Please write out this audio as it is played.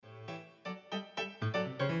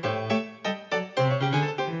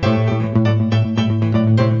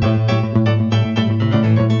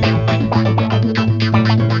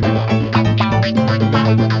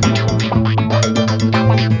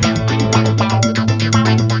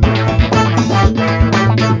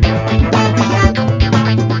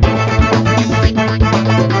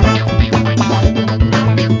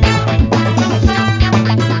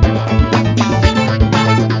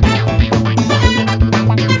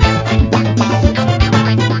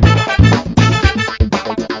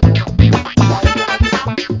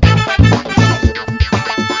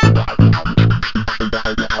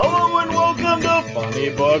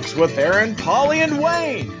with Aaron, Polly, and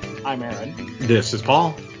Wayne. I'm Aaron. This is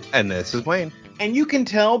Paul. And this is Wayne. And you can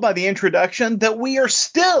tell by the introduction that we are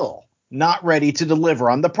still not ready to deliver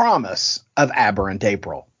on the promise of Aberrant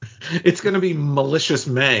April. It's going to be Malicious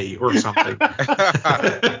May or something. I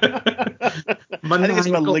think it's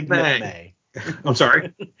Malignant May. I'm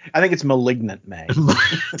sorry? I think it's Malignant May.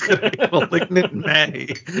 It's going to be Malignant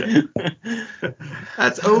May.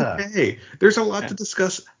 That's okay. There's a lot to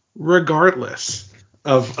discuss regardless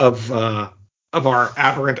of our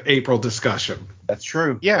Aberrant April discussion. That's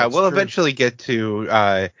true. Yeah, That's we'll true. eventually get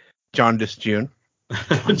to Jaundice June.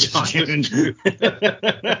 June.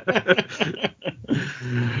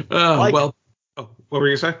 What were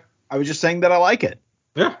you saying? I was just saying that I like it.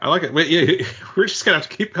 Yeah, I like it. We're just going to have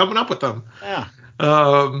to keep coming up with them. Yeah.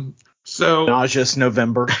 So Nauseous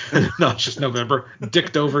November. Nauseous November.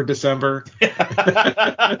 Dicked over December.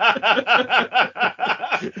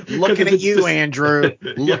 Looking at you, Andrew.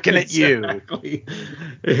 Looking at you. Exactly.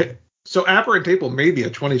 So Aberrant April may be a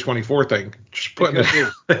 2024 thing. Just putting it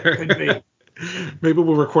out there. Could be. Maybe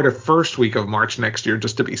we'll record it first week of March next year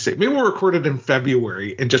just to be safe. Maybe we'll record it in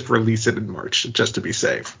February and just release it in March just to be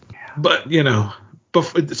safe. But,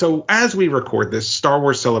 so as we record this, Star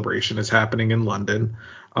Wars Celebration is happening in London.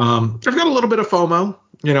 I've got a little bit of FOMO.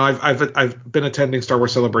 I've been attending Star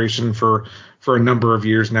Wars Celebration for a number of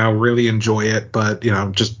years now. Really enjoy it, but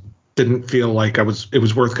just didn't feel like it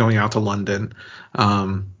was worth going out to London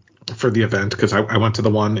for the event because I went to the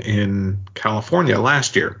one in California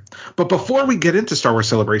last year. But before we get into Star Wars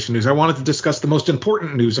Celebration news, I wanted to discuss the most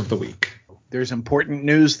important news of the week. There's important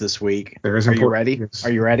news this week. There is. Are you ready? News.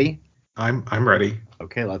 Are you ready? I'm ready.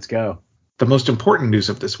 Okay, let's go. The most important news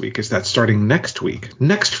of this week is that starting next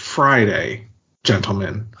Friday,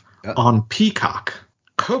 gentlemen, on Peacock,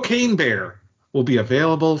 Cocaine Bear will be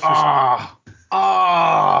available for... I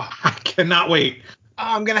cannot wait.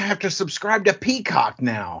 I'm going to have to subscribe to Peacock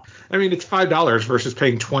now. I mean, it's $5 versus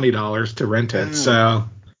paying $20 to rent it, so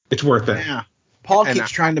it's worth it. Yeah. Paul keeps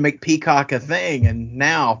trying to make Peacock a thing, and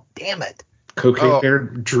now, damn it. Cocaine Bear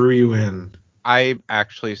drew you in. I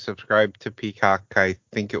actually subscribed to Peacock, I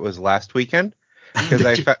think it was last weekend. Because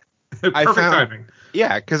Perfect timing.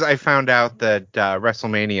 Yeah, because I found out that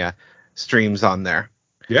WrestleMania streams on there.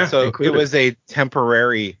 Yeah. So included. it was a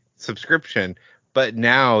temporary subscription, but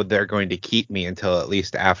now they're going to keep me until at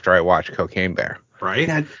least after I watch Cocaine Bear. Right.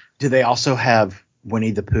 Now, do they also have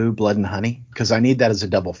Winnie the Pooh, Blood and Honey? Because I need that as a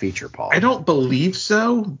double feature, Paul. I don't believe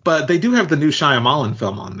so, but they do have the new Shyamalan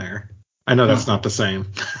film on there. I know that's not the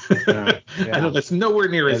same. Yeah. I know that's nowhere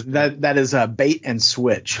near as that is a bait and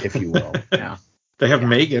switch, if you will. Yeah. They have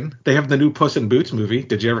Megan. They have the new Puss in Boots movie.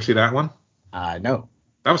 Did you ever see that one? No.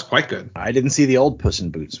 That was quite good. I didn't see the old Puss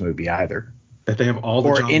in Boots movie either. That they have all the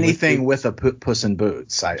or John anything Wick with a Puss in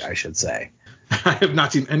Boots, I should say. I have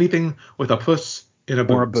not seen anything with a puss in a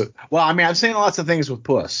boot. Or a boot. Well, I mean, I've seen lots of things with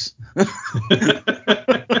puss.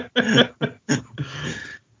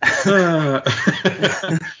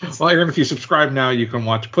 Well, Aaron, if you subscribe now, you can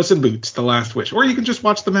watch Puss in Boots: The Last Wish, or you can just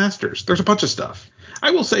watch The Masters. There's a bunch of stuff.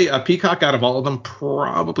 I will say Peacock out of all of them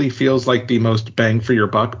probably feels like the most bang for your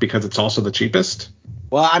buck because it's also the cheapest.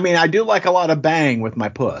 Well, I mean, I do like a lot of bang with my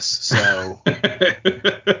puss, so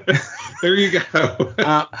there you go.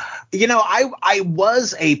 I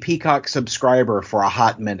was a Peacock subscriber for a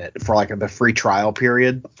hot minute for like the free trial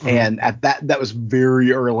period, and at that was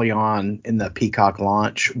very early on in the Peacock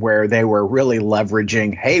launch where they were really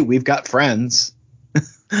leveraging, hey, we've got friends.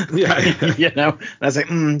 Yeah, and I was like,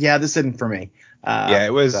 this isn't for me.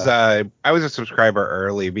 It was. I was a subscriber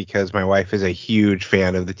early because my wife is a huge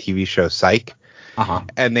fan of the TV show Psych.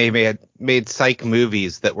 And they made Psych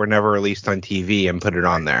movies that were never released on TV and put it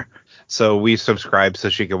on there. So we subscribed so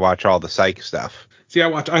she could watch all the Psych stuff. See,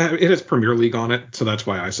 it has Premier League on it, so that's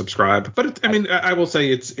why I subscribe. But I will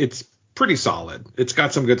say it's pretty solid. It's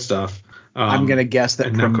got some good stuff. I'm gonna guess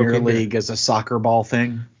that Premier League is a soccer ball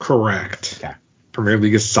thing. Correct. Okay. Premier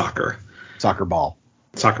League is soccer. Soccer ball.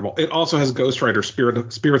 It also has Ghost Rider: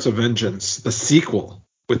 Spirits of Vengeance, the sequel.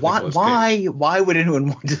 Why would anyone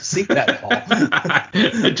want to see that, Paul?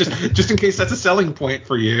 just in case that's a selling point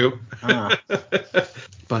for you.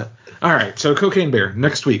 But all right, so Cocaine Bear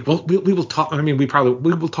next week. We will talk. I mean, we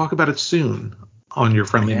will talk about it soon on your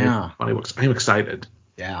friendly Funnybooks. I am excited.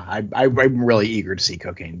 Yeah, I'm really eager to see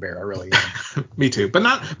Cocaine Bear. I really am. Me too, but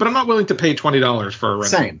I'm not willing to pay $20 for a rental.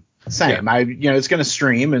 Same. Yeah. It's going to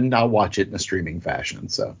stream, and I'll watch it in a streaming fashion.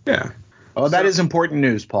 So yeah. Oh, that is important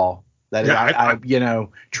news, Paul. That is,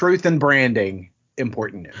 truth and branding,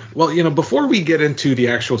 important news. Well, before we get into the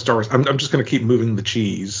actual Star Wars, I'm just going to keep moving the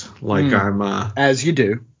cheese like I'm as you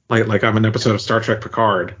do, like I'm an episode of Star Trek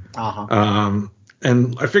Picard.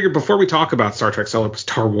 And I figured before we talk about Star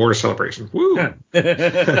Wars Celebration,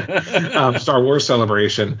 Star Wars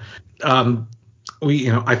Celebration,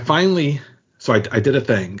 I finally, so I did a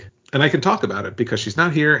thing, and I can talk about it because she's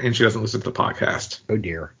not here and she doesn't listen to the podcast. Oh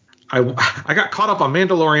dear. I got caught up on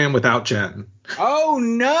Mandalorian without Jen. Oh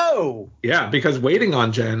no. Yeah, because waiting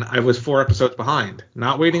on Jen, I was 4 episodes behind.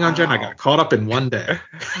 Not waiting on Jen, I got caught up in one day.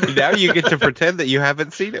 Now you get to pretend that you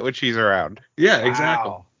haven't seen it when she's around. Yeah,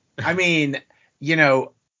 exactly. I mean,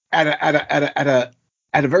 at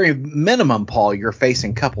a very minimum, Paul, you're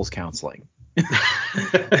facing couples counseling.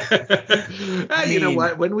 You know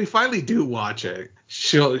what? When we finally do watch it,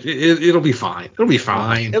 it'll be fine. It'll be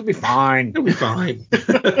fine. It'll be fine. It'll be fine.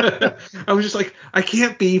 I was just like, I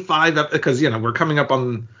can't be 5 because we're coming up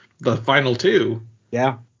on the final 2.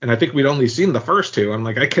 Yeah. And I think we'd only seen the first 2. I'm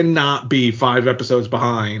like, I cannot be 5 episodes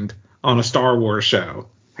behind on a Star Wars show.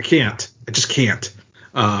 I can't. I just can't.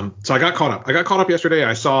 So I got caught up. I got caught up yesterday.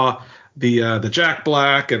 I saw the Jack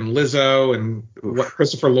Black and Lizzo and what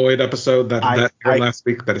Christopher Lloyd episode that aired last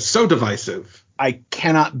week that is so divisive. I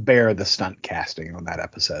cannot bear the stunt casting on that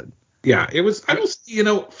episode. Yeah, it was. I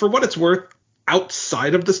don't. For what it's worth,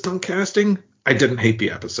 outside of the stunt casting, I didn't hate the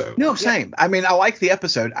episode. No, same. I mean, I like the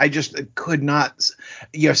episode. I just could not.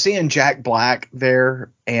 Seeing Jack Black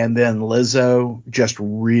there and then Lizzo just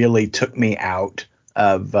really took me out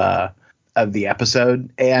of the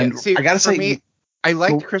episode. And I gotta say, I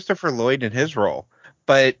liked Christopher Lloyd in his role,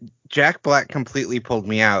 but Jack Black completely pulled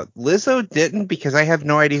me out. Lizzo didn't, because I have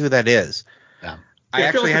no idea who that is. Yeah. I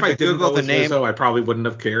actually had to Google the name. Lizzo, I probably wouldn't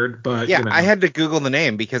have cared, but I had to Google the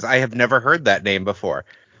name because I have never heard that name before.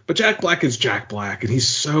 But Jack Black is Jack Black, and he's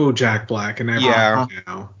so Jack Black, and now,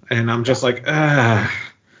 and I'm just like,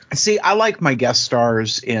 See, I like my guest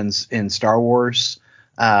stars in Star Wars.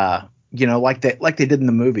 Like they did in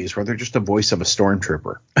the movies, where they're just a voice of a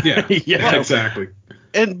stormtrooper. Yeah, yeah, exactly.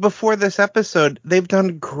 And before this episode, they've done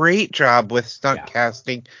a great job with stunt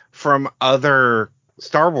casting from other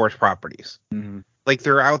Star Wars properties. Mm-hmm. Like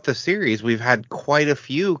throughout the series, we've had quite a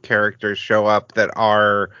few characters show up that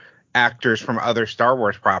are actors from other Star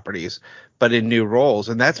Wars properties, but in new roles,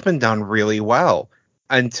 and that's been done really well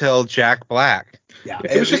until Jack Black. Yeah,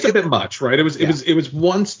 it was just a bit much, right? It was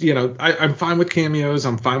once, I'm fine with cameos.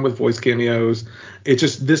 I'm fine with voice cameos. It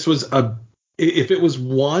just, if it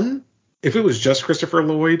was just Christopher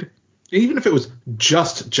Lloyd, even if it was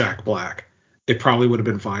just Jack Black, it probably would have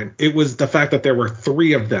been fine. It was the fact that there were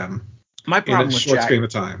 3 of them in a short span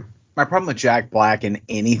of time. My problem with Jack Black in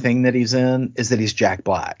anything that he's in is that he's Jack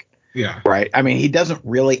Black. Yeah. Right. I mean, he doesn't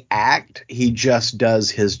really act. He just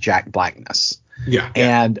does his Jack Blackness. Yeah.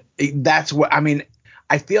 And that's what, I mean,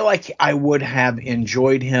 I feel like I would have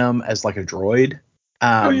enjoyed him as like a droid.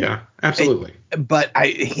 Yeah, absolutely. But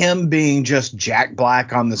him being just Jack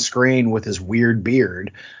Black on the screen with his weird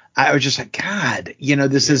beard, I was just like, God,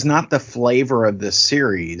 this is not the flavor of this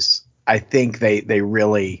series. I think they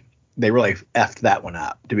really effed that one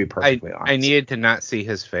up, to be perfectly honest. I needed to not see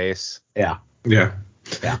his face. Yeah. Yeah.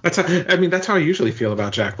 Yeah. That's how I usually feel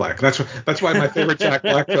about Jack Black. That's why my favorite Jack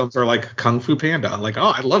Black films are like Kung Fu Panda. Like,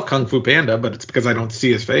 oh, I love Kung Fu Panda, but it's because I don't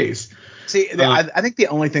see his face. See, I think the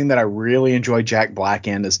only thing that I really enjoy Jack Black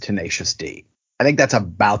in is Tenacious D. I think that's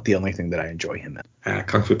about the only thing that I enjoy him in.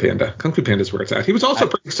 Kung Fu Panda. Kung Fu Panda is where it's at. He was also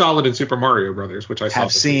pretty solid in Super Mario Brothers, which I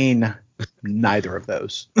have seen neither of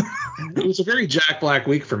those. It was a very Jack Black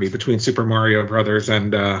week for me between Super Mario Brothers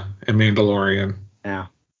and Mandalorian. Yeah.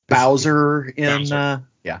 Bowser in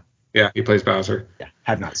yeah, he plays Bowser. Yeah,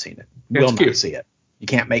 have not seen it. Will not see it. You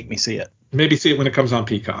can't make me see it. Maybe see it when it comes on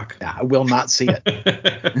Peacock. Yeah, I will not see it.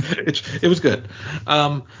 It was good.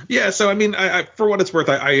 So I mean, I for what it's worth,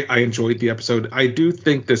 I enjoyed the episode. I do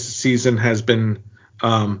think this season has been,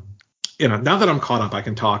 now that I'm caught up, I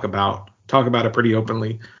can talk about it pretty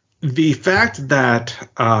openly. The fact that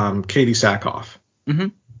Katie Sackhoff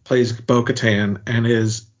plays Bo-Katan and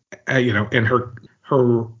is, and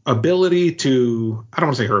her ability to, I don't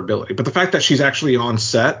want to say her ability, but the fact that she's actually on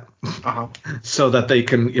set so that they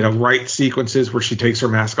can, write sequences where she takes her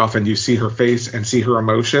mask off and you see her face and see her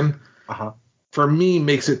emotion, for me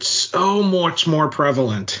makes it so much more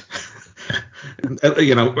prevalent,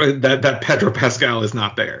 that Pedro Pascal is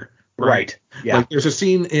not there. Right. Yeah. Like there's a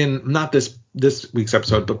scene in not this week's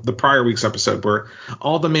episode, but the prior week's episode where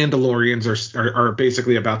all the Mandalorians are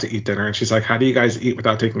basically about to eat dinner. And she's like, how do you guys eat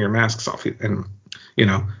without taking your masks off? And,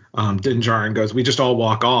 Din Djarin goes, we just all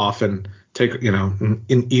walk off and take, and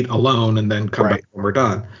eat alone and then come back when we're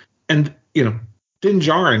done. And, Din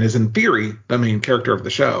Djarin is in theory the main character of the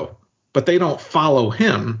show, but they don't follow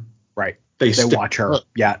him. Right. They watch her.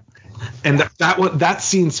 Yeah. And that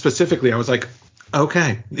scene specifically, I was like,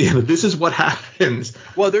 okay, this is what happens.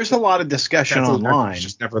 Well, there's a lot of discussion online. It's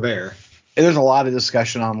just never there. There's a lot of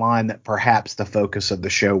discussion online that perhaps the focus of the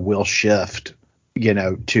show will shift,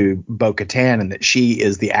 to Bo-Katan, and that she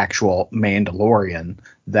is the actual Mandalorian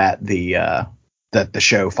that the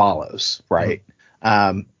show follows, right?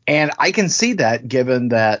 Mm-hmm. And I can see that, given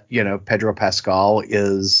that Pedro Pascal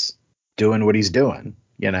is doing what he's doing.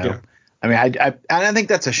 Yeah. I mean, I think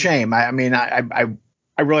that's a shame. I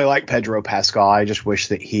really like Pedro Pascal. I just wish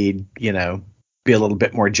that he'd be a little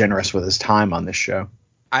bit more generous with his time on this show.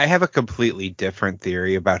 I have a completely different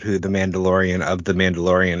theory about who the Mandalorian of the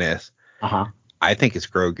Mandalorian is. I think it's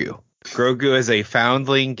Grogu. Grogu is a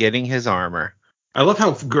foundling getting his armor. I love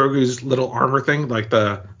how Grogu's little armor thing, like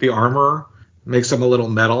the armor, makes him a little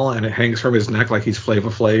metal, and it hangs from his neck like he's Flava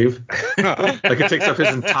Flav. Like it takes up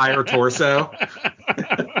his entire torso.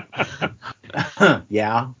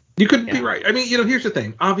 Yeah. You could be right. I mean, here's the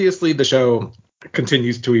thing. Obviously, the show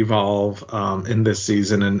continues to evolve in this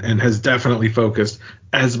season and has definitely focused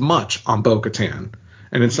as much on Bo-Katan,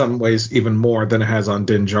 and in some ways even more than it has on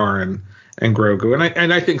Din Djarin and Grogu.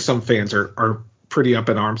 And I think some fans are pretty up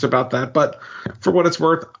in arms about that. But for what it's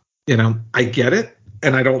worth, I get it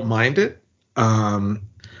and I don't mind it. I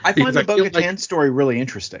find the Bo-Katan story really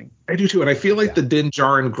interesting. I do too, and I feel like the Din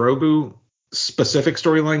Djarin Grogu specific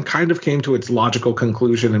storyline kind of came to its logical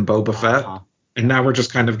conclusion in Boba Fett, and now we're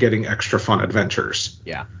just kind of getting extra fun adventures.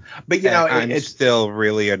 Yeah, but I'm still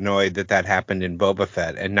really annoyed that happened in Boba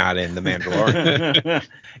Fett and not in The Mandalorian.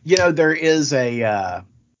 There is a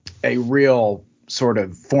real sort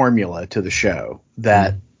of formula to the show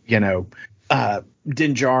that Din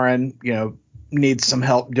Djarin needs some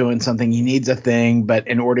help doing something. He needs a thing, but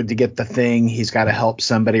in order to get the thing, he's got to help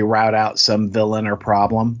somebody route out some villain or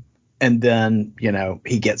problem. And then,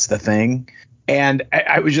 he gets the thing. And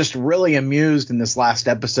I was just really amused in this last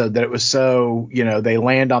episode that it was so, they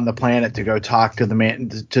land on the planet to go talk to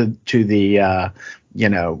the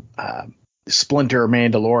Splinter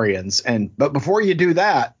Mandalorians. But before you do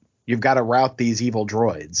that, you've got to route these evil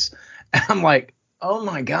droids. And I'm like, oh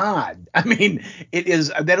my God. I mean, they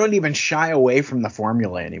don't even shy away from the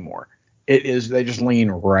formula anymore. They just lean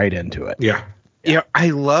right into it. Yeah. I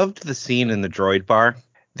loved the scene in the droid bar.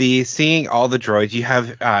 Seeing all the droids, you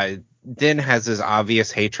have Din has his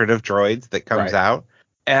obvious hatred of droids that comes out,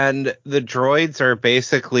 and the droids are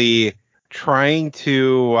basically trying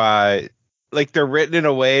to they're written in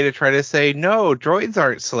a way to try to say, no, droids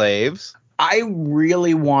aren't slaves. I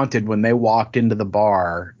really wanted, when they walked into the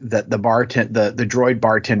bar, that the droid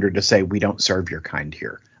bartender to say, we don't serve your kind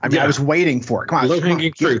here. I mean, I was waiting for it. Come on,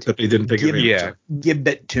 low-hanging fruit that they didn't take advantage of. Give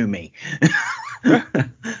it to me. Yeah,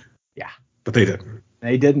 but they didn't.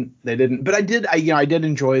 They didn't. But I did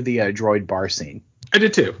enjoy the droid bar scene. I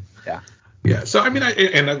did too. Yeah. Yeah. So, I mean,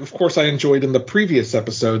 and of course I enjoyed in the previous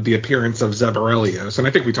episode the appearance of Zeb Orrelios. And I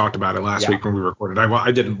think we talked about it last week when we recorded.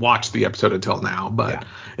 I didn't watch the episode until now, but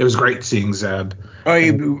it was great seeing Zeb.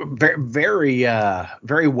 Very,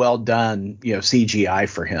 very well done, CGI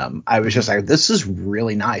for him. I was just like, this is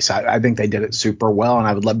really nice. I think they did it super well, and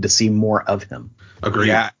I would love to see more of him. Agreed.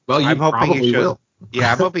 Yeah. Well, you probably will.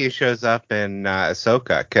 Yeah, I'm hoping he shows up in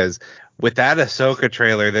Ahsoka, because with that Ahsoka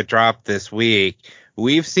trailer that dropped this week,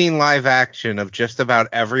 we've seen live action of just about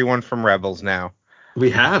everyone from Rebels now.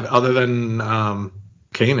 We have, other than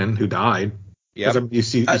Kanan, who died. Yeah. You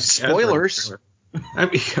see spoilers. I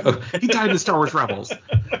mean, he died in Star Wars Rebels.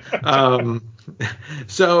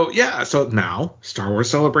 So now Star Wars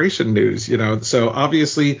Celebration news. So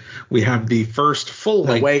obviously we have the first full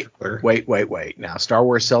length. Wait. Now Star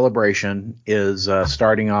Wars Celebration is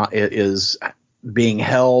is being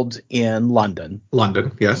held in London.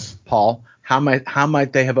 London, yes. Paul, how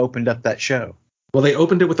might they have opened up that show? Well, they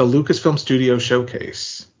opened it with a Lucasfilm Studio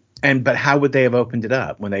showcase. But how would they have opened it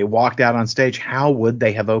up when they walked out on stage? How would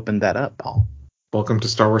they have opened that up, Paul? Welcome to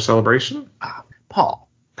Star Wars Celebration, Paul.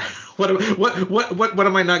 What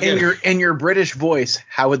am I not getting? In your British voice,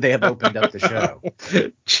 how would they have opened up the show?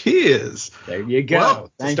 Cheers. There you go.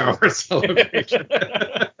 Well, Star Wars Celebration.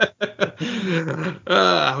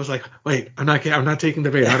 I was like, wait, I'm not taking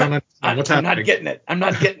the bait. I don't know what's happening. I'm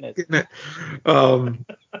not getting it.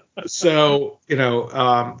 So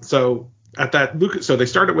at that so they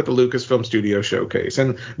started with the Lucasfilm Studio showcase,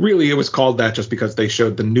 and really it was called that just because they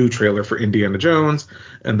showed the new trailer for Indiana Jones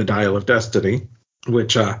and the Dial of Destiny,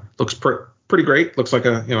 which looks pretty great. Looks like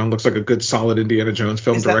a good solid Indiana Jones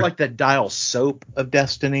film. Is that like the Dial soap of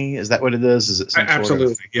Destiny? Is that what it is? Is it some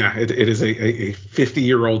absolutely? Sort of... Yeah, it is a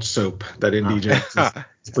 50-year-old soap that Indy Jones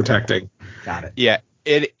is protecting. Got it. Yeah,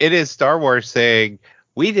 it is Star Wars saying,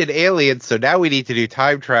 we did Aliens, so now we need to do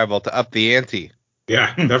time travel to up the ante.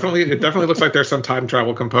 Yeah, definitely. It definitely looks like there's some time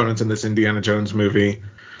travel components in this Indiana Jones movie.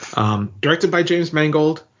 Directed by James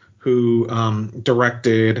Mangold, who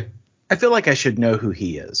directed. I feel like I should know who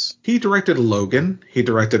he is. He directed Logan. He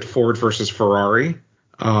directed Ford versus Ferrari.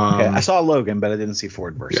 Okay, I saw Logan, but I didn't see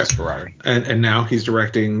Ford versus Ferrari. And now he's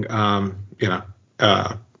directing,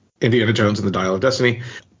 Indiana Jones and the Dial of Destiny.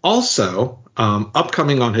 Also,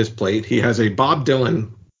 upcoming on his plate, he has a Bob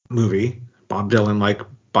Dylan movie,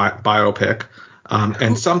 biopic.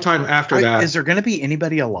 And sometime after that, is there going to be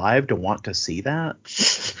anybody alive to want to see that?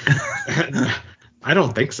 I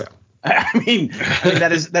don't think so. I mean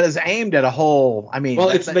that is aimed at a whole. I mean,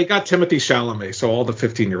 they got Timothée Chalamet, so all the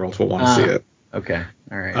 15-year-olds will want to see it. Okay,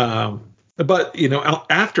 all right. But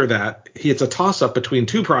after that, it's a toss-up between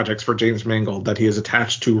two projects for James Mangold that he is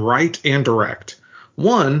attached to write and direct.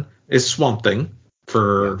 One is Swamp Thing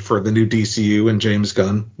for the new DCU and James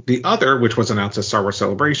Gunn. The other, which was announced as Star Wars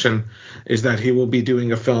Celebration, is that he will be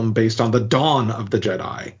doing a film based on the dawn of the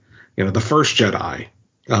Jedi. The first Jedi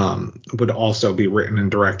would also be written and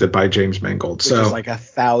directed by James Mangold. Which is like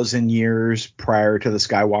 1,000 years prior to the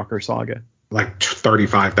Skywalker saga. Like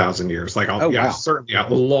 35,000 years. Wow. Certainly a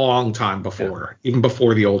long time before, even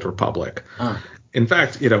before the Old Republic. In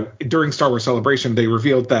fact, during Star Wars Celebration, they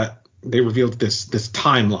revealed this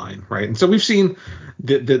timeline, right? And so we've seen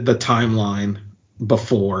the timeline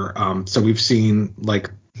before. So we've seen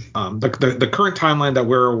the current timeline that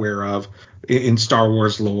we're aware of in Star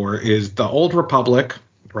Wars lore is the Old Republic,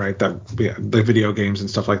 right? The video games and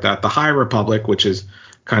stuff like that. The High Republic, which is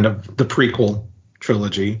kind of the prequel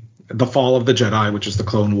trilogy. The Fall of the Jedi, which is the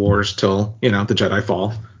Clone Wars till, the Jedi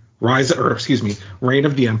fall. Reign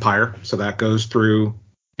of the Empire. So that goes through,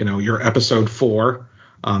 your episode 4.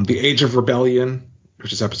 The Age of Rebellion,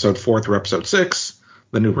 which is episode 4 through episode 6.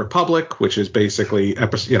 The New Republic, which is basically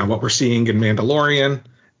what we're seeing in Mandalorian.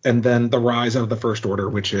 And then the Rise of the First Order,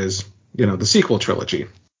 which is, the sequel trilogy.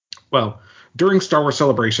 Well, during Star Wars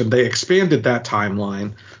Celebration, they expanded that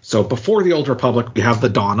timeline. So before the Old Republic, we have the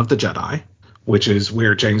Dawn of the Jedi, which is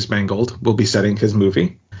where James Mangold will be setting his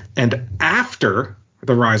movie. And after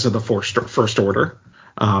the Rise of the First Order,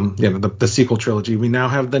 the sequel trilogy, we now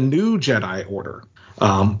have the New Jedi Order.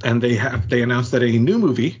 And they announced that a new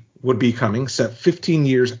movie would be coming, set 15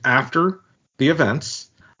 years after the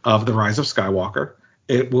events of the Rise of Skywalker.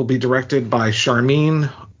 It will be directed by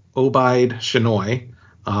Sharmeen Obaid-Chinoy,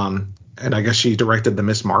 and I guess she directed the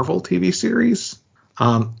Miss Marvel TV series.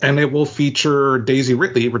 And it will feature Daisy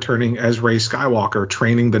Ridley returning as Rey Skywalker,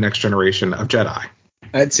 training the next generation of Jedi.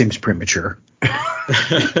 That seems premature.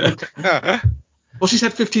 Well, she's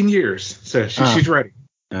had 15 years, so she's ready.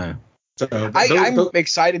 I'm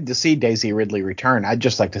excited to see Daisy Ridley return. I'd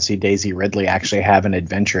just like to see Daisy Ridley actually have an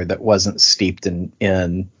adventure that wasn't steeped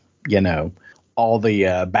in all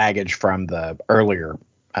the baggage from the earlier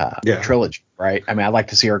trilogy, right? I mean, I'd like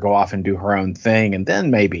to see her go off and do her own thing, and then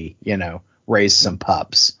maybe raise some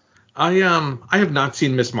pups. I have not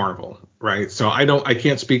seen Miss Marvel, right? So I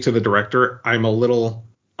can't speak to the director. I'm a little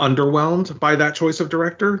underwhelmed by that choice of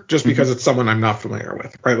director just because it's someone I'm not familiar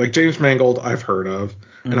with, right? Like James Mangold, I've heard of,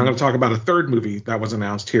 and I'm going to talk about a third movie that was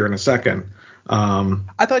announced here in a second.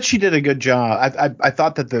 I thought she did a good job. I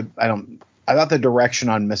thought that the direction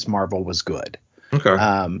on Miss Marvel was good.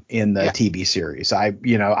 Okay. In the TV series, I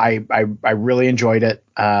really enjoyed it.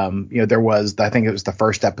 There was, I think it was the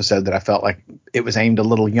first episode that I felt like it was aimed a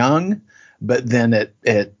little young, but then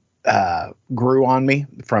it grew on me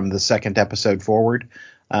from the second episode forward.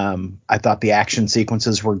 I thought the action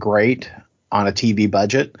sequences were great on a TV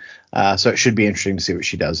budget, so it should be interesting to see what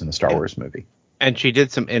she does in a Star Wars movie. And she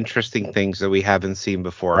did some interesting things that we haven't seen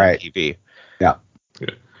before on TV. Yeah.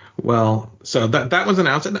 Well, so that was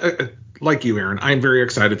announced. Like you, Aaron, I'm very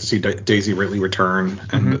excited to see Daisy Ridley return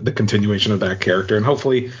and the continuation of that character. And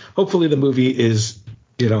hopefully the movie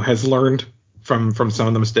has learned from some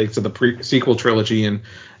of the mistakes of the sequel trilogy and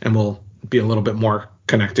will be a little bit more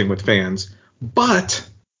connecting with fans. But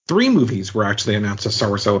 3 movies were actually announced at Star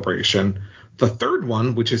Wars Celebration. The third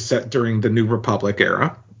one, which is set during the New Republic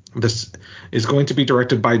era, this is going to be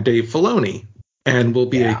directed by Dave Filoni and will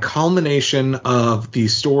be a culmination of the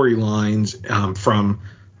storylines from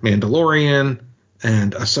Mandalorian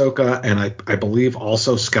and Ahsoka, and I believe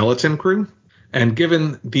also Skeleton Crew. And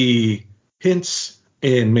given the hints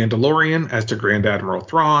in Mandalorian as to Grand Admiral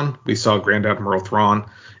Thrawn, we saw Grand Admiral Thrawn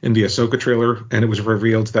in the Ahsoka trailer, and it was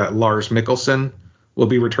revealed that Lars Mikkelsen will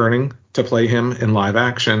be returning to play him in live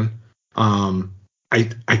action.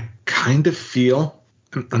 I kind of feel,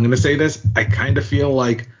 I'm going to say this, I kind of feel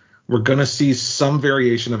like we're going to see some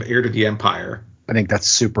variation of Heir to the Empire. I think that's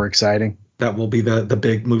super exciting. that will be the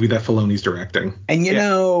big movie that Filoni's directing. And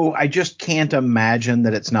I just can't imagine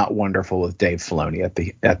that it's not wonderful with Dave Filoni at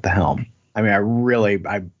the helm. I mean,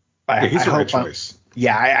 he's the right choice.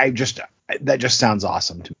 That just sounds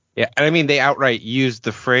awesome to me. Yeah, and I mean, they outright used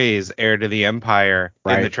the phrase "heir to the empire"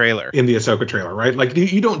 in the trailer, in the Ahsoka trailer, right? Like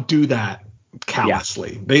you don't do that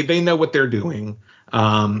callously. Yeah. They know what they're doing.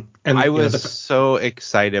 And I was so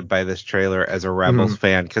excited by this trailer as a Rebels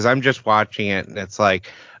fan, because I'm just watching it and it's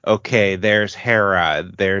like, okay, there's Hera,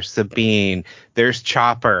 there's Sabine, there's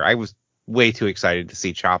Chopper. I was way too excited to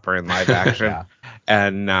see Chopper in live action.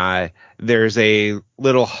 And there's a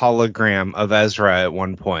little hologram of Ezra at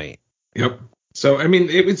one point. Yep. So I mean,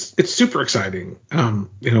 it's super exciting.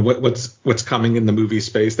 What's coming in the movie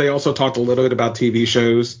space. They also talked a little bit about TV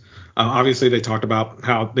shows. Obviously, they talked about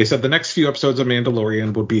how they said the next few episodes of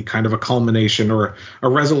Mandalorian would be kind of a culmination or a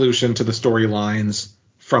resolution to the storylines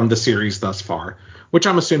from the series thus far, which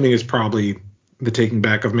I'm assuming is probably the taking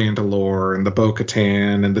back of Mandalore and the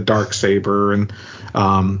Bo-Katan and the Darksaber and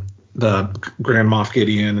the Grand Moff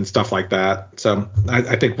Gideon and stuff like that. So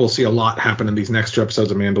I think we'll see a lot happen in these next two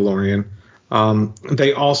episodes of Mandalorian.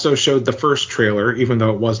 They also showed the first trailer, even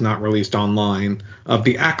though it was not released online, of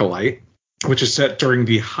The Acolyte, which is set during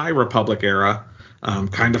the High Republic era,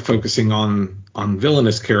 kind of focusing on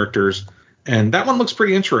villainous characters. And that one looks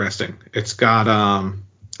pretty interesting. It's got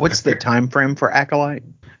what's the time frame for Acolyte?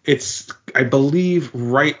 It's, I believe,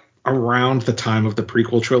 right around the time of the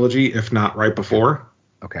prequel trilogy, if not right before.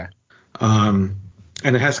 Okay. And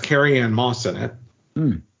it has Carrie-Anne Moss in it.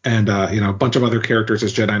 And a bunch of other characters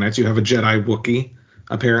as Jedi Knights. You have a Jedi Wookiee,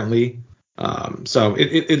 apparently. So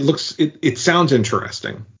it sounds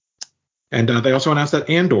interesting. And they also announced that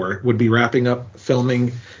Andor would be wrapping up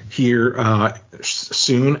filming here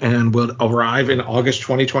soon and will arrive in August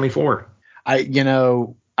 2024.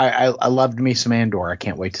 I loved me some Andor. I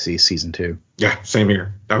can't wait to see season 2. Yeah, same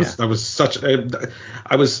here. That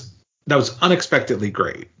was unexpectedly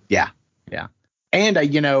great. Yeah. And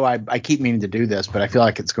I keep meaning to do this, but I feel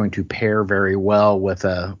like it's going to pair very well with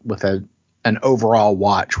an overall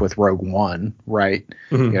watch with Rogue One, right?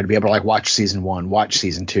 To be able to watch season 1, watch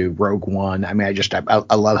season 2, Rogue One. I mean,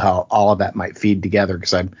 I love how all of that might feed together,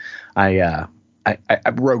 because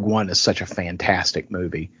Rogue One is such a fantastic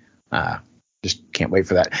movie. Just can't wait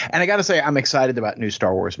for that. And I got to say, I'm excited about new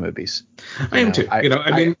Star Wars movies. I am too.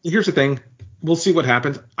 I mean, here's the thing. We'll see what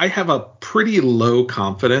happens. I have a pretty low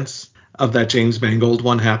confidence of that James Mangold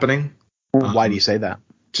one happening. Why do you say that?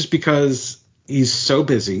 Just because he's so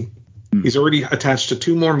busy. He's already attached to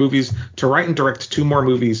 2 more movies, to write and direct 2 more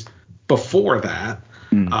movies before that.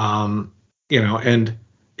 And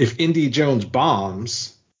if Indy Jones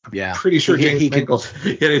bombs, I'm pretty sure James Mangold.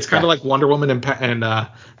 It's kind of like Wonder Woman and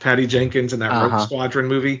Patty Jenkins in that Rogue Squadron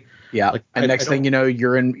movie. Yeah. And next thing you know,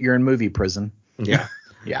 you're in movie prison. Yeah.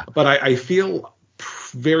 Yeah. But I feel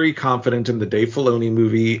very confident in the Dave Filoni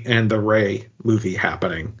movie and the Rey movie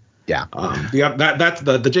happening. Yeah. That's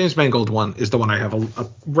the James Mangold one is the one I have a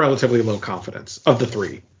relatively low confidence of the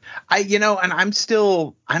 3. And I'm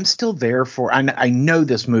still there for. I know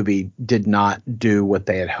this movie did not do what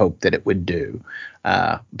they had hoped that it would do,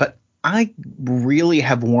 but I really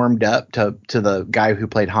have warmed up to the guy who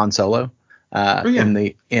played Han Solo in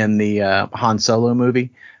the Han Solo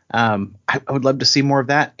movie. I would love to see more of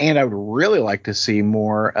that, and I would really like to see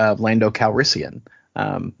more of Lando Calrissian.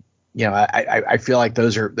 I feel like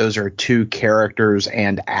those are 2 characters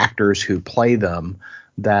and actors who play them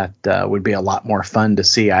that would be a lot more fun to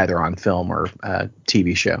see either on film or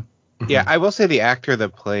TV show. Yeah, I will say the actor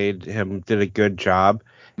that played him did a good job,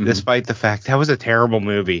 despite the fact that was a terrible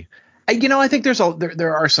movie. I think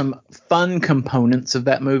there are some fun components of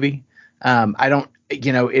that movie.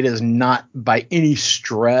 It is not by any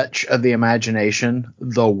stretch of the imagination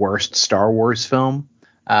the worst Star Wars film.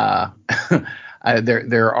 There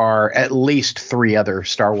are at least 3 other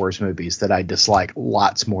Star Wars movies that I dislike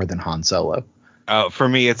lots more than Han Solo. For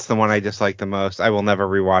me, it's the one I dislike the most. I will never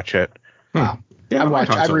rewatch it. Wow. Yeah,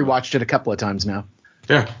 I've rewatched it a couple of times now.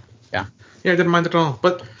 Yeah, I didn't mind it at all.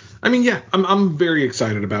 But I mean, I'm very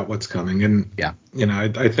excited about what's coming, and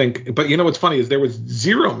I think. But what's funny is there was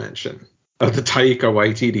 0 mention of the Taika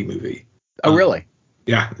Waititi movie. Oh, really?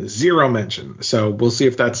 Yeah, 0 mention. So we'll see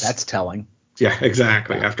if that's telling. Yeah,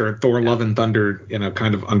 exactly. Yeah. After Thor: Love and Thunder,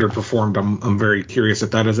 kind of underperformed, I'm very curious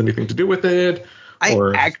if that has anything to do with it,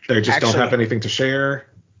 or they just don't have anything to share.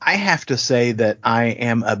 I have to say that I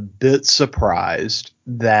am a bit surprised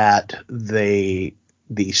that the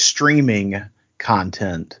streaming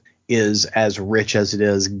content is as rich as it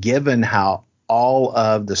is, given how all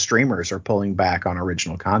of the streamers are pulling back on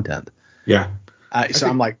original content. Yeah. So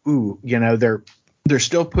I'm like, ooh, they're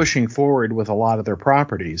still pushing forward with a lot of their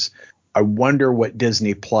properties. I wonder what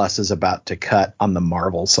Disney Plus is about to cut on the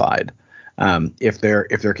Marvel side. If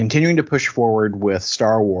they're continuing to push forward with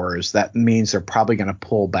Star Wars, that means they're probably going to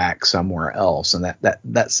pull back somewhere else, and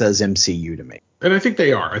that says MCU to me. And I think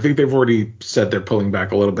they are. I think they've already said they're pulling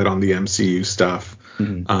back a little bit on the MCU stuff.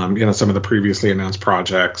 Mm-hmm. Some of the previously announced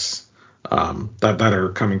projects that are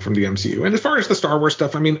coming from the MCU. And as far as the Star Wars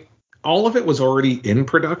stuff, I mean, all of it was already in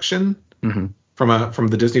production from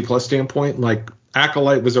the Disney Plus standpoint. Like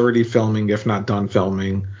Acolyte was already filming, if not done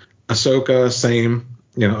filming. Ahsoka, same.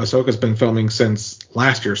 Ahsoka's been filming since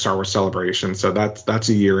last year's Star Wars Celebration, so that's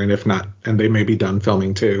a year, and if not, and they may be done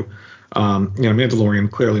filming too.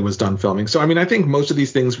 Mandalorian clearly was done filming. So, I mean, I think most of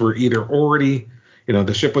these things were either already,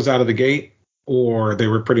 the ship was out of the gate, or they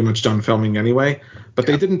were pretty much done filming anyway. But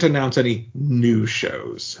they didn't announce any new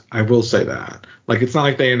shows. I will say that. Like, it's not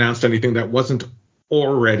like they announced anything that wasn't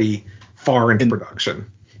already far into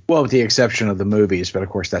production. Well, with the exception of the movies, but of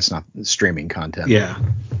course that's not streaming content. Yeah.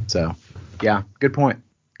 So, yeah, good point.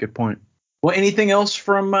 Good point. Well, anything else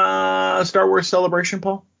from Star Wars Celebration,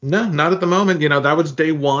 Paul? No, not at the moment. That was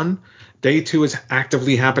day one. Day two is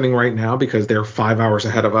actively happening right now because they're 5 hours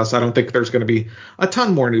ahead of us. I don't think there's going to be a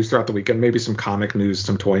ton more news throughout the weekend. Maybe some comic news,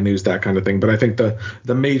 some toy news, that kind of thing. But I think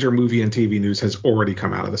the major movie and TV news has already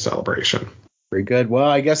come out of the celebration. Very good. Well,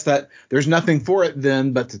 I guess that there's nothing for it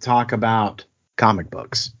then but to talk about comic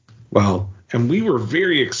books. Well, and we were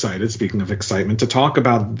very excited, speaking of excitement, to talk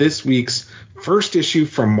about this week's first issue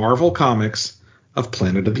from Marvel Comics of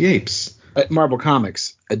Planet of the Apes. Marvel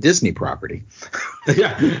Comics, a Disney property.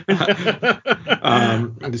 Yeah.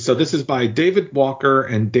 So this is by David Walker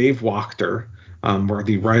and Dave Wachter, were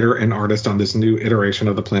the writer and artist on this new iteration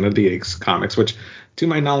of the Planet of the Apes comics, which, to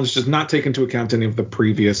my knowledge, does not take into account any of the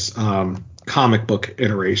previous comic book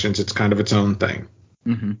iterations. It's kind of its own thing.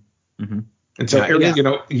 Mm-hmm. Mm-hmm. And so,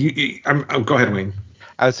 Aaron, go ahead, Wayne.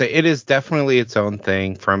 I would say it is definitely its own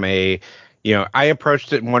thing from a, I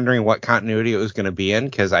approached it wondering what continuity it was going to be in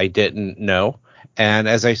because I didn't know. And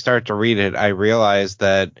as I start to read it, I realized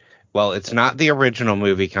that, well, it's not the original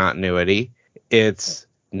movie continuity. It's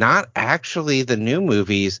not actually the new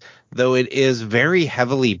movies, though it is very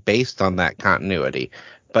heavily based on that continuity.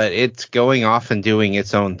 But it's going off and doing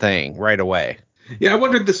its own thing right away. Yeah, I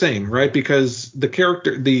wondered the same, right? Because the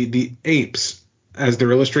character, the apes, as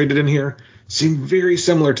they're illustrated in here, seem very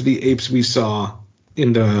similar to the apes we saw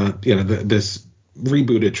in this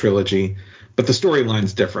rebooted trilogy, but the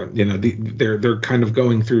storyline's different. They're kind of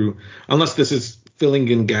going through, unless this is filling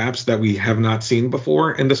in gaps that we have not seen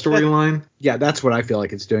before in the storyline. Yeah, that's what I feel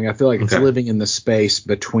like it's doing. I feel like it's living in the space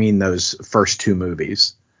between those first two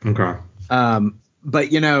movies. Okay.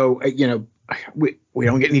 But we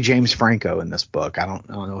don't get any James Franco in this book. I don't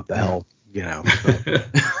know what the hell,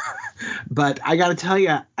 but I got to tell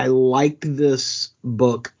you, I liked this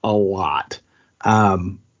book a lot.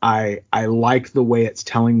 I like the way it's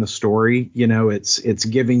telling the story. It's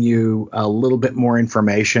giving you a little bit more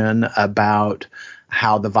information about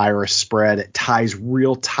how the virus spread. It ties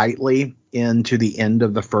real tightly into the end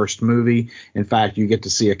of the first movie. In fact, you get to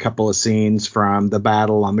see a couple of scenes from the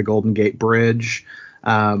battle on the Golden Gate Bridge.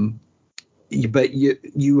 But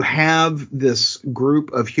you have this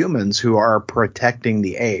group of humans who are protecting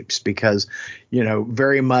the apes because,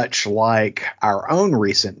 very much like our own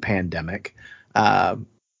recent pandemic,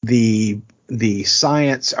 the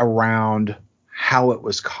science around how it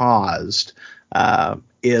was caused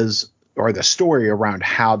or the story around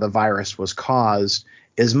how the virus was caused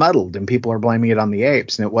is muddled, and people are blaming it on the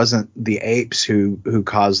apes. And it wasn't the apes who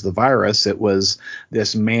caused the virus. It was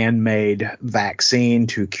this man-made vaccine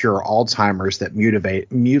to cure Alzheimer's that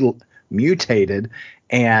mutated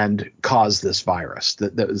and caused this virus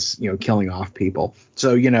that was, killing off people.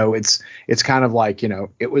 So, it's kind of like,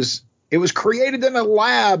 it was created in a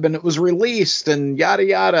lab and it was released and yada,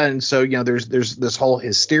 yada. And so, there's this whole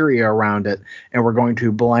hysteria around it, and we're going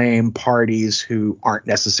to blame parties who aren't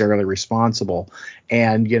necessarily responsible.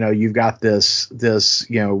 And, you've got this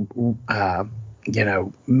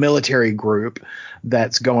military group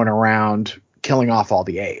that's going around killing off all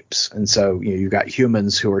the apes. And so, you've got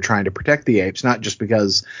humans who are trying to protect the apes, not just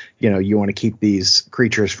because, you want to keep these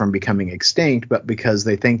creatures from becoming extinct, but because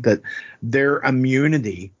they think that their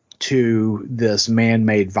immunity to this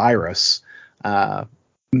man-made virus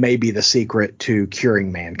may be the secret to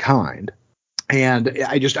curing mankind. And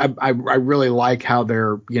I really like how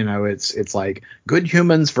they're, it's like good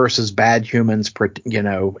humans versus bad humans,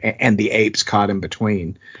 and the apes caught in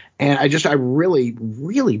between. And I really,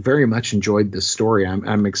 really very much enjoyed this story.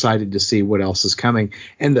 I'm excited to see what else is coming.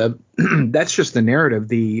 And that's just the narrative.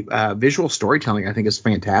 The visual storytelling, I think, is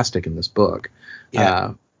fantastic in this book.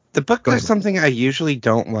 Yeah. The book is something I usually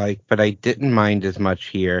don't like, but I didn't mind as much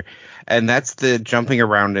here. And that's the jumping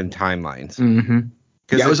around in timelines. Mm-hmm.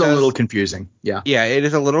 Yeah, it was a little confusing. Yeah. Yeah, it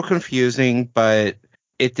is a little confusing, but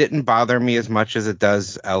it didn't bother me as much as it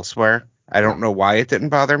does elsewhere. I don't know why it didn't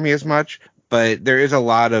bother me as much, but there is a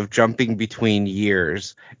lot of jumping between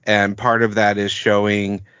years. And part of that is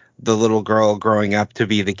showing the little girl growing up to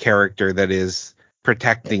be the character that is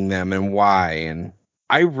protecting them and why. And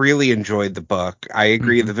I really enjoyed the book. I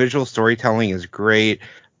agree. Mm-hmm. The visual storytelling is great.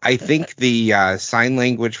 I think the sign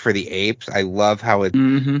language for the apes, I love how it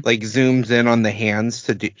like zooms in on the hands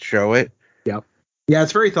to show it. Yep. Yeah,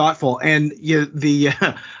 it's very thoughtful. And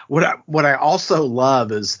what I also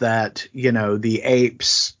love is that, the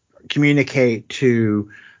apes communicate to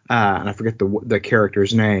and I forget the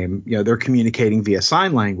character's name. They're communicating via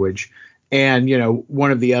sign language. And,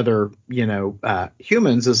 one of the other,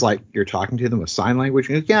 humans is like, you're talking to them with sign language.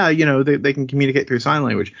 And yeah, they can communicate through sign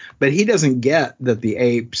language. But he doesn't get that the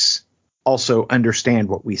apes also understand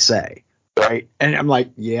what we say. Right. And I'm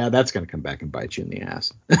like, yeah, that's going to come back and bite you in the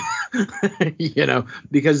ass,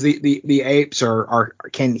 because the apes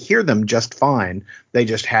can hear them just fine. They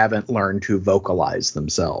just haven't learned to vocalize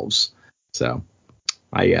themselves. So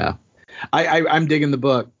I'm digging the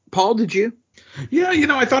book. Paul, did you? Yeah,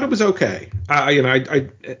 I thought it was okay.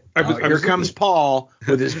 Here comes Paul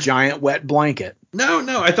with his giant wet blanket.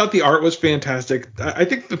 No, I thought the art was fantastic. I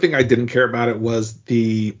think the thing I didn't care about it was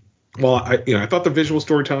I thought the visual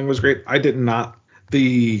storytelling was great. I did not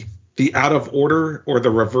the out of order or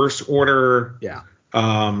the reverse order. Yeah.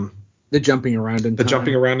 The jumping around in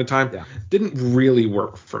time. Yeah. Didn't really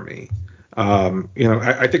work for me.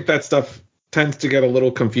 I think that stuff tends to get a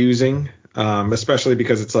little confusing. Especially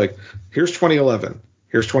because it's like, here's 2011,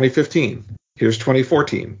 here's 2015, here's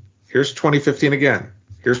 2014, here's 2015 again,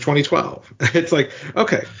 here's 2012. It's like,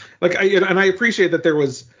 okay, I appreciate that there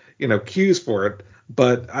was, cues for it,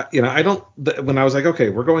 but I don't. When I was like, okay,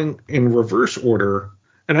 we're going in reverse order,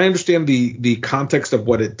 and I understand the context of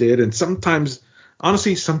what it did, and sometimes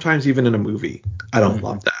even in a movie, I don't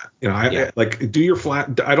love that. I like do your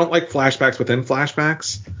I don't like flashbacks within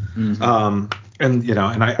flashbacks. Mm-hmm. And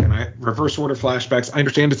I reverse order flashbacks. I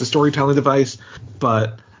understand it's a storytelling device,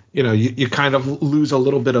 but you kind of lose a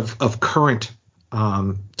little bit of current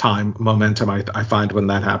time momentum. I find when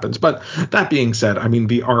that happens. But that being said, I mean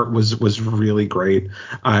the art was really great.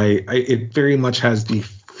 It very much has the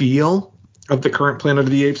feel of the current Planet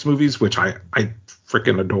of the Apes movies, which I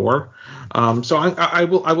freaking adore. So I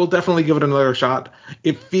will definitely give it another shot.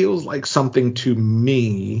 It feels like something to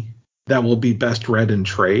me that will be best read in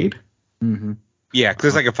trade. Mm-hmm. Yeah, because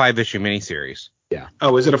it's like a 5-issue miniseries. Yeah.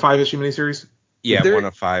 Oh, is it a 5-issue miniseries? Yeah, 1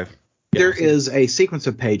 of 5. There is a sequence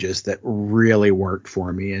of pages that really worked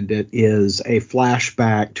for me, and it is a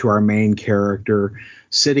flashback to our main character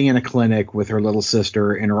sitting in a clinic with her little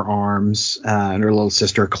sister in her arms, and her little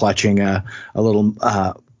sister clutching a little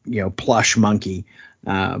plush monkey.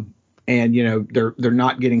 And they're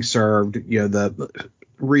not getting served. The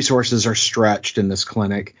resources are stretched in this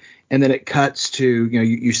clinic. And then it cuts to,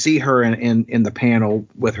 you see her in the panel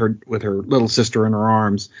with her little sister in her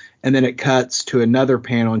arms. And then it cuts to another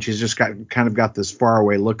panel, and she's just got this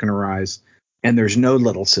faraway look in her eyes. And there's no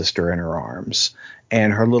little sister in her arms.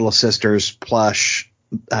 And her little sister's plush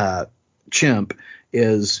chimp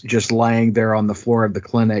is just laying there on the floor of the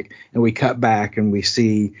clinic. And we cut back and we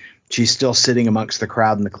see she's still sitting amongst the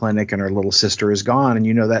crowd in the clinic, and her little sister is gone. And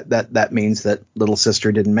that means that little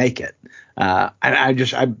sister didn't make it. And I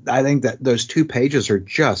think that those 2 pages are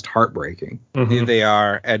just heartbreaking. Mm-hmm. They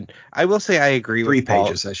are. And I will say I agree with Paul. 3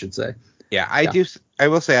 pages, I should say. Yeah, I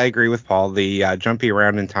will say I agree with Paul. The jumping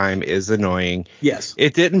around in time is annoying. Yes.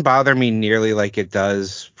 It didn't bother me nearly like it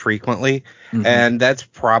does frequently. Mm-hmm. And that's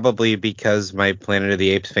probably because my Planet of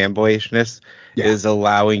the Apes fanboyishness is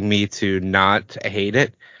allowing me to not hate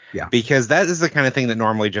it. Yeah. Because that is the kind of thing that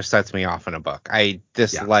normally just sets me off in a book. I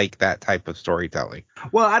dislike that type of storytelling.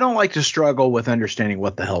 Well, I don't like to struggle with understanding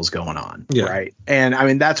what the hell's going on. Yeah. Right. And I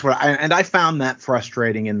mean, that's what I found that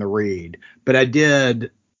frustrating in the read. But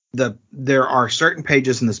there are certain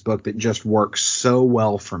pages in this book that just work so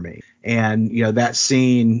well for me. And, that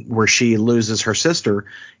scene where she loses her sister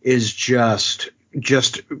is just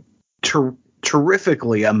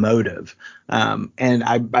terrifically emotive. And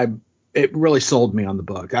it really sold me on the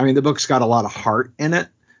book. I mean, the book's got a lot of heart in it,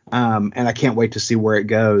 and I can't wait to see where it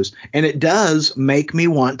goes. And it does make me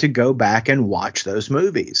want to go back and watch those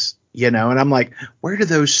movies. And I'm like, where do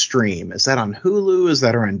those stream? Is that on Hulu? Is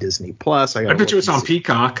that on Disney Plus? I bet you it's on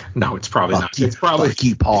Peacock. No, it's probably not. It's probably fuck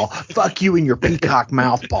you, Paul. Fuck you and your Peacock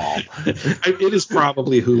mouth, Paul. It is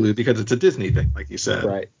probably Hulu because it's a Disney thing, like you said.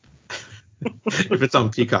 Right. If it's on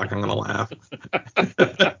Peacock, I'm gonna laugh.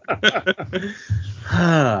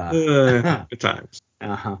 Good times.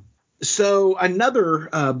 So another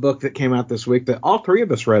book that came out this week that all three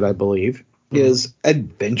of us read, I believe, is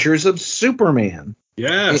Adventures of Superman.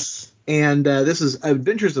 Yes. And this is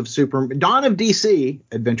Adventures of Superman, Dawn of DC,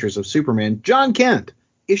 Adventures of Superman, John Kent,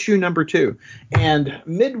 issue number 2. And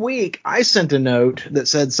midweek, I sent a note that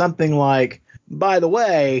said something like, by the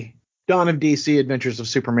way, Dawn of DC, Adventures of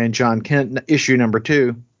Superman, John Kent, issue number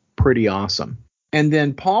 2, pretty awesome. And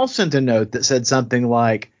then Paul sent a note that said something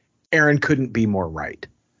like, Aaron couldn't be more right.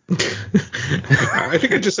 I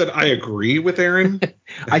think I just said I agree with Aaron.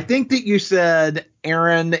 I think that you said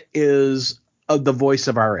Aaron is the voice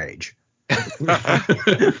of our age.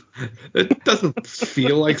 It doesn't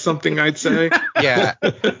feel like something I'd say. Yeah.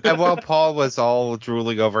 And while Paul was all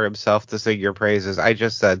drooling over himself to sing your praises, I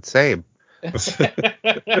just said same.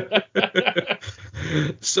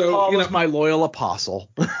 So Paul is my loyal apostle.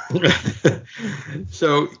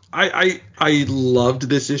 So I loved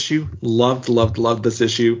this issue. Loved this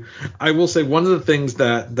issue. I will say one of the things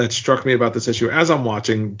that struck me about this issue as I'm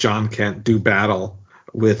watching John Kent do battle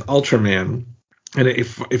with Ultraman, and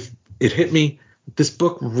if it hit me, this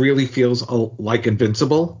book really feels like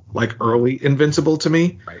Invincible, like early Invincible to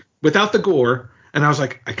me, right, without the gore. And I was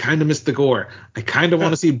like, I kind of miss the gore. I kind of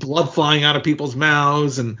want to see blood flying out of people's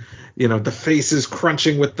mouths and, the faces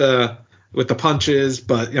crunching with the punches.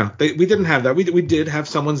 But, we didn't have that. We did have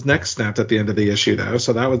someone's neck snapped at the end of the issue, though.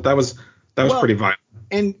 So that was pretty violent.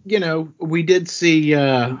 And, we did see,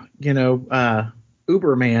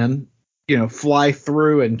 Uberman, fly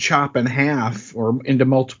through and chop in half or into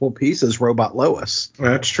multiple pieces Robot Lois.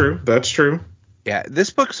 That's true. Yeah, this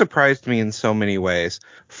book surprised me in so many ways.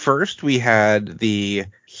 First, we had the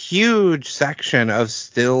huge section of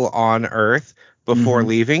Still on Earth before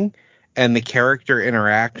leaving and the character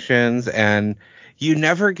interactions. And you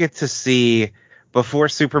never get to see, before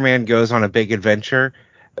Superman goes on a big adventure,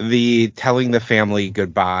 the telling the family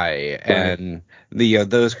goodbye and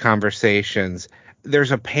those conversations.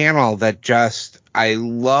 There's a panel that just I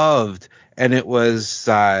loved, and it was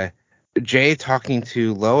Jay talking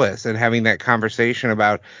to Lois and having that conversation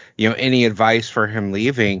about, any advice for him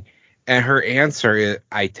leaving. And her answer is,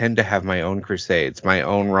 I tend to have my own crusades, my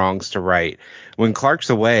own wrongs to right. When Clark's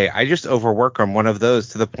away, I just overwork on one of those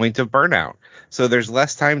to the point of burnout. So there's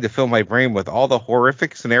less time to fill my brain with all the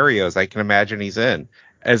horrific scenarios I can imagine he's in.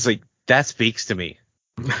 As that speaks to me.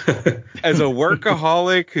 As a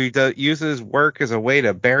workaholic who uses work as a way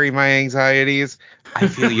to bury my anxieties, I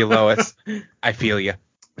feel you, Lois. I feel you.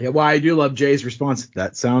 Yeah, well, I do love Jay's response.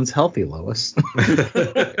 That sounds healthy, Lois.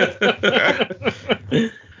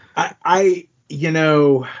 I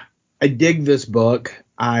dig this book.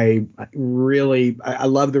 I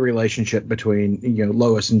love the relationship between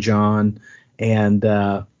Lois and John, and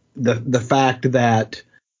the fact that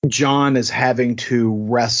John is having to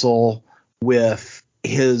wrestle with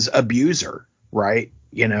his abuser, right?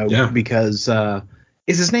 Because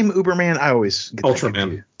is his name Uberman? I always get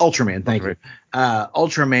Ultraman. Ultraman, thank you.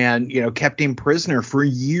 Ultraman, kept him prisoner for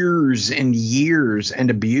years and years and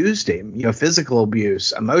abused him. Physical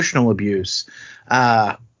abuse, emotional abuse.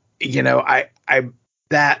 That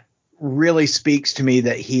really speaks to me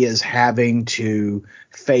that he is having to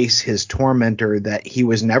face his tormentor that he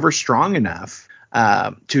was never strong enough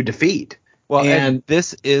to defeat. Well, and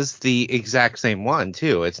this is the exact same one,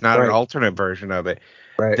 too. It's not an alternate version of it.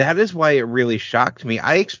 Right. That is why it really shocked me.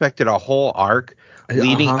 I expected a whole arc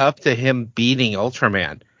leading up to him beating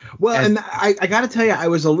Ultraman. Well, and I got to tell you, I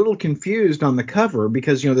was a little confused on the cover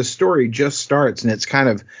because, the story just starts and it's kind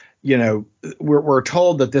of, we're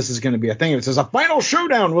told that this is going to be a thing. It says a final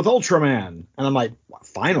showdown with Ultraman. And I'm like,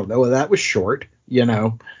 final? Though that was short,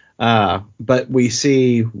 but we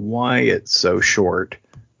see why it's so short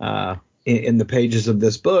in the pages of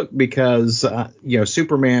this book because,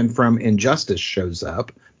 Superman from Injustice shows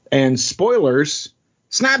up and spoilers,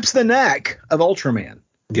 snaps the neck of Ultraman.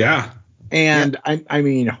 Yeah. And I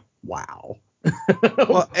mean, wow.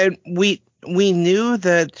 Well, and we knew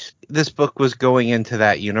that this book was going into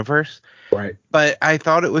that universe. Right. But I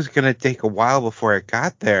thought it was going to take a while before it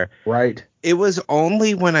got there. Right. It was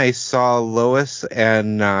only when I saw Lois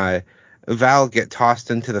and Val get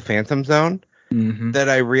tossed into the Phantom Zone that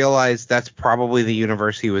I realized that's probably the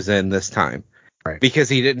universe he was in this time. Right. Because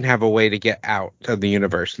he didn't have a way to get out of the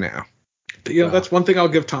universe now. That's one thing I'll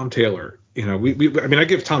give Tom Taylor. I mean, I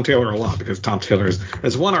give Tom Taylor a lot because Tom Taylor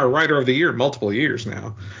has won our Writer of the Year multiple years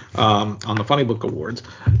now on the Funny Book Awards.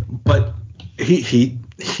 But he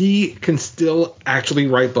can still actually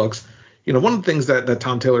write books. One of the things that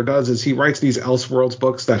Tom Taylor does is he writes these Elseworlds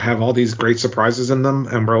books that have all these great surprises in them.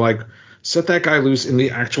 And we're like, set that guy loose in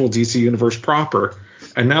the actual DC universe proper.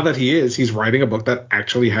 And now that he's writing a book that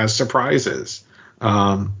actually has surprises.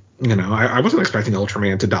 I wasn't expecting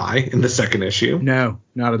Ultraman to die in the second issue. No,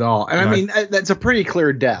 not at all. And I mean, that's a pretty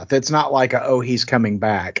clear death. It's not like, he's coming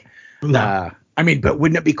back. No. But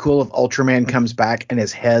wouldn't it be cool if Ultraman comes back and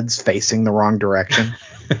his head's facing the wrong direction?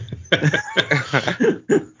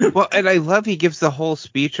 Well, and I love he gives the whole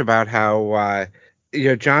speech about how,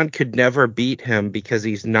 John could never beat him because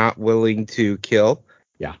he's not willing to kill.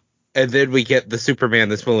 Yeah. And then we get the Superman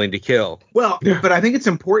that's willing to kill. Well, but I think it's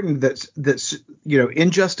important that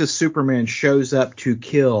Injustice Superman shows up to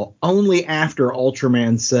kill only after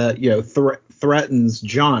Ultraman threatens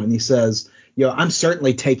John, and he says, I'm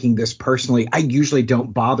certainly taking this personally. I usually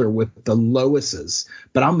don't bother with the Loises,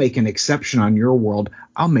 but I'll make an exception on your world.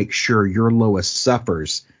 I'll make sure your Lois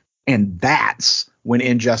suffers. And that's when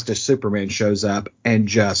Injustice Superman shows up and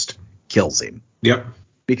just kills him. Yep.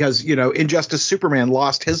 Because, Injustice Superman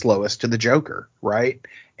lost his Lois to the Joker, right?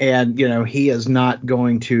 And, he is not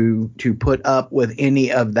going to put up with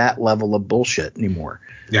any of that level of bullshit anymore.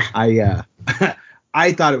 Yeah.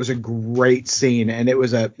 I thought it was a great scene, and it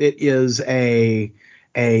is a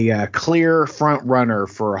clear front runner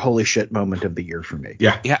for a holy shit moment of the year for me.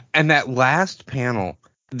 Yeah. Yeah. And that last panel,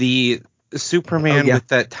 the Superman with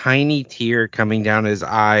that tiny tear coming down his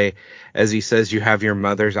eye as he says, "You have your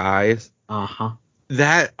mother's eyes." Uh-huh.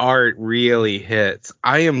 That art really hits.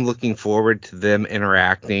 I am looking forward to them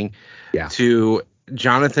interacting, to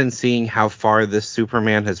Jonathan seeing how far this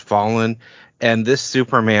Superman has fallen, and this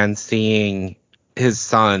Superman seeing his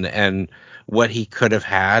son and what he could have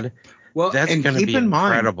had. Well, that's going to be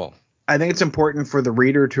incredible. I think it's important for the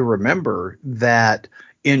reader to remember that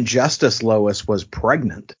Injustice Lois was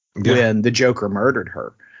pregnant when the Joker murdered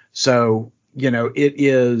her. So,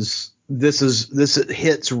 this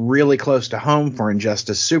hits really close to home for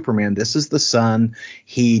Injustice Superman. This is the son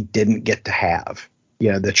he didn't get to have.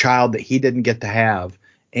 The child that he didn't get to have.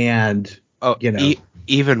 And,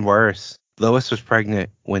 even worse, Lois was pregnant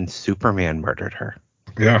when Superman murdered her.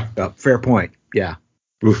 Yeah. Fair point. Yeah.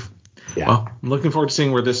 Oof. Yeah. Well, I'm looking forward to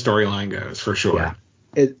seeing where this storyline goes for sure. Yeah.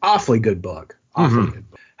 It's awfully good book. Good book.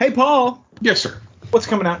 Hey, Paul. Yes, sir. What's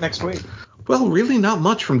coming out next week? Well, really not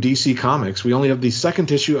much from DC Comics. We only have the second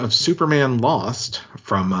issue of Superman Lost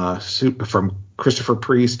from Christopher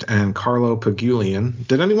Priest and Carlo Pagulian.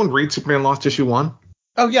 Did anyone read Superman Lost issue 1?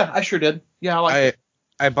 Oh, yeah, I sure did. Yeah, I liked it.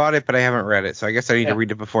 I bought it, but I haven't read it, so I guess I need to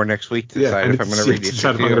read it before next week to decide if I'm going to read issue 2. If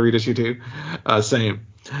I'm going to read issue 2. Same.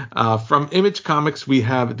 From Image Comics, we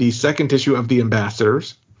have the second issue of The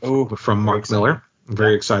Ambassadors from Mark Miller. I'm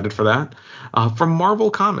very excited for that. From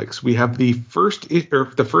Marvel Comics, we have the first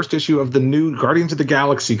issue of the new Guardians of the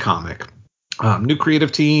Galaxy comic. New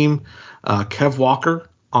creative team, Kev Walker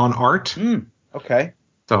on art. Okay.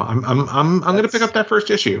 So I'm going to pick up that first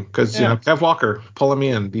issue because Kev Walker pulling me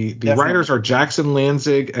in. The writers are Jackson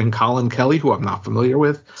Lanzig and Colin Kelly, who I'm not familiar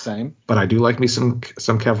with. Same. But I do like me some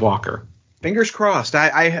Kev Walker. Fingers crossed.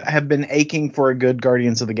 I have been aching for a good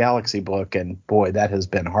Guardians of the Galaxy book, and boy, that has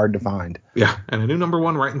been hard to find. Yeah, and a new number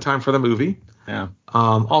 1 right in time for the movie. Yeah.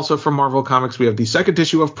 Also from Marvel Comics, we have the second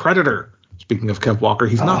issue of Predator. Speaking of Kev Walker,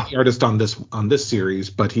 he's not the artist on this series,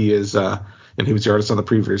 but he is, and he was the artist on the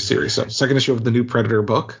previous series. So second issue of the new Predator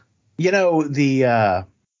book.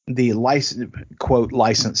 The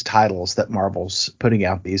licensed titles that Marvel's putting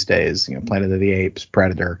out these days, Planet of the Apes,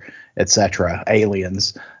 Predator, etc.,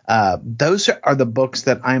 Aliens. Those are the books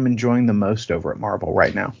that I'm enjoying the most over at Marvel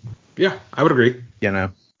right now. Yeah, I would agree. So.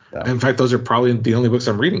 In fact, those are probably the only books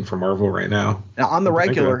I'm reading from Marvel right now. Now on the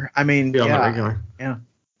regular, on the regular. Yeah.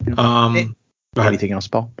 Anything else,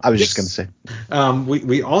 Paul? I was just going to say.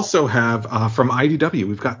 We also have from IDW,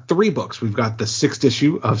 we've got 3 books. We've got the 6th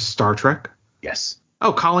issue of Star Trek. Yes.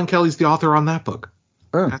 Oh, Colin Kelly's the author on that book.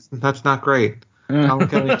 That's not great. Colin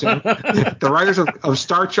Kelly, the writers of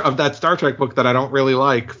that Star Trek book that I don't really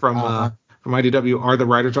like from IDW are the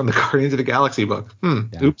writers on the Guardians of the Galaxy book.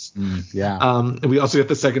 Oops. We also get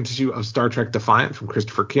the second issue of Star Trek Defiant from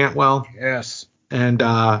Christopher Cantwell. Yes. And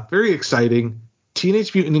very exciting,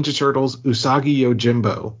 Teenage Mutant Ninja Turtles Usagi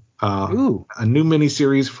Yojimbo. A new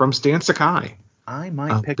miniseries from Stan Sakai. I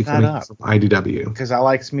might pick that up. From IDW. Because I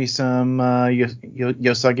likes me some Usagi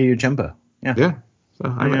Yojimbo. Yeah.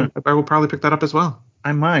 So I will probably pick that up as well.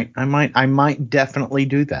 I might definitely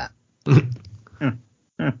do that.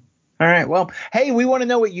 All right. Well, hey, we want to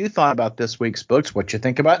know what you thought about this week's books, what you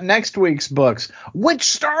think about next week's books. Which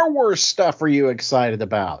Star Wars stuff are you excited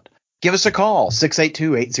about? Give us a call,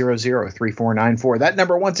 682-800-3494. That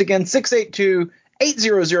number, once again,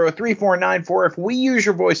 682-800-3494. If we use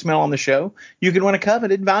your voicemail on the show, you can win a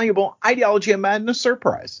coveted, valuable Ideology of Madness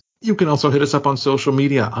surprise. You can also hit us up on social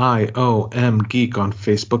media, IOM Geek on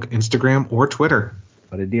Facebook, Instagram, or Twitter.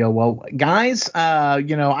 What a deal. Well, guys,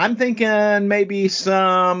 I'm thinking maybe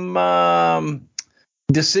some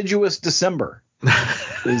deciduous December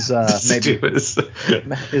is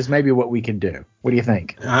maybe what we can do. What do you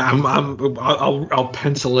think? I'll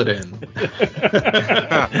pencil it in.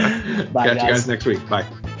 Bye, Catch you guys next week. Bye.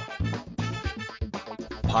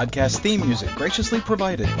 Podcast theme music graciously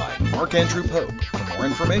provided by Mark Andrew Pope. For more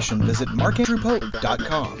information, visit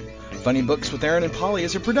markandrewpope.com. Funny Books with Aaron and Polly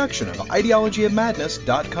is a production of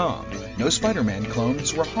ideologyofmadness.com. No Spider-Man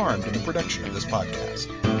clones were harmed in the production of this podcast.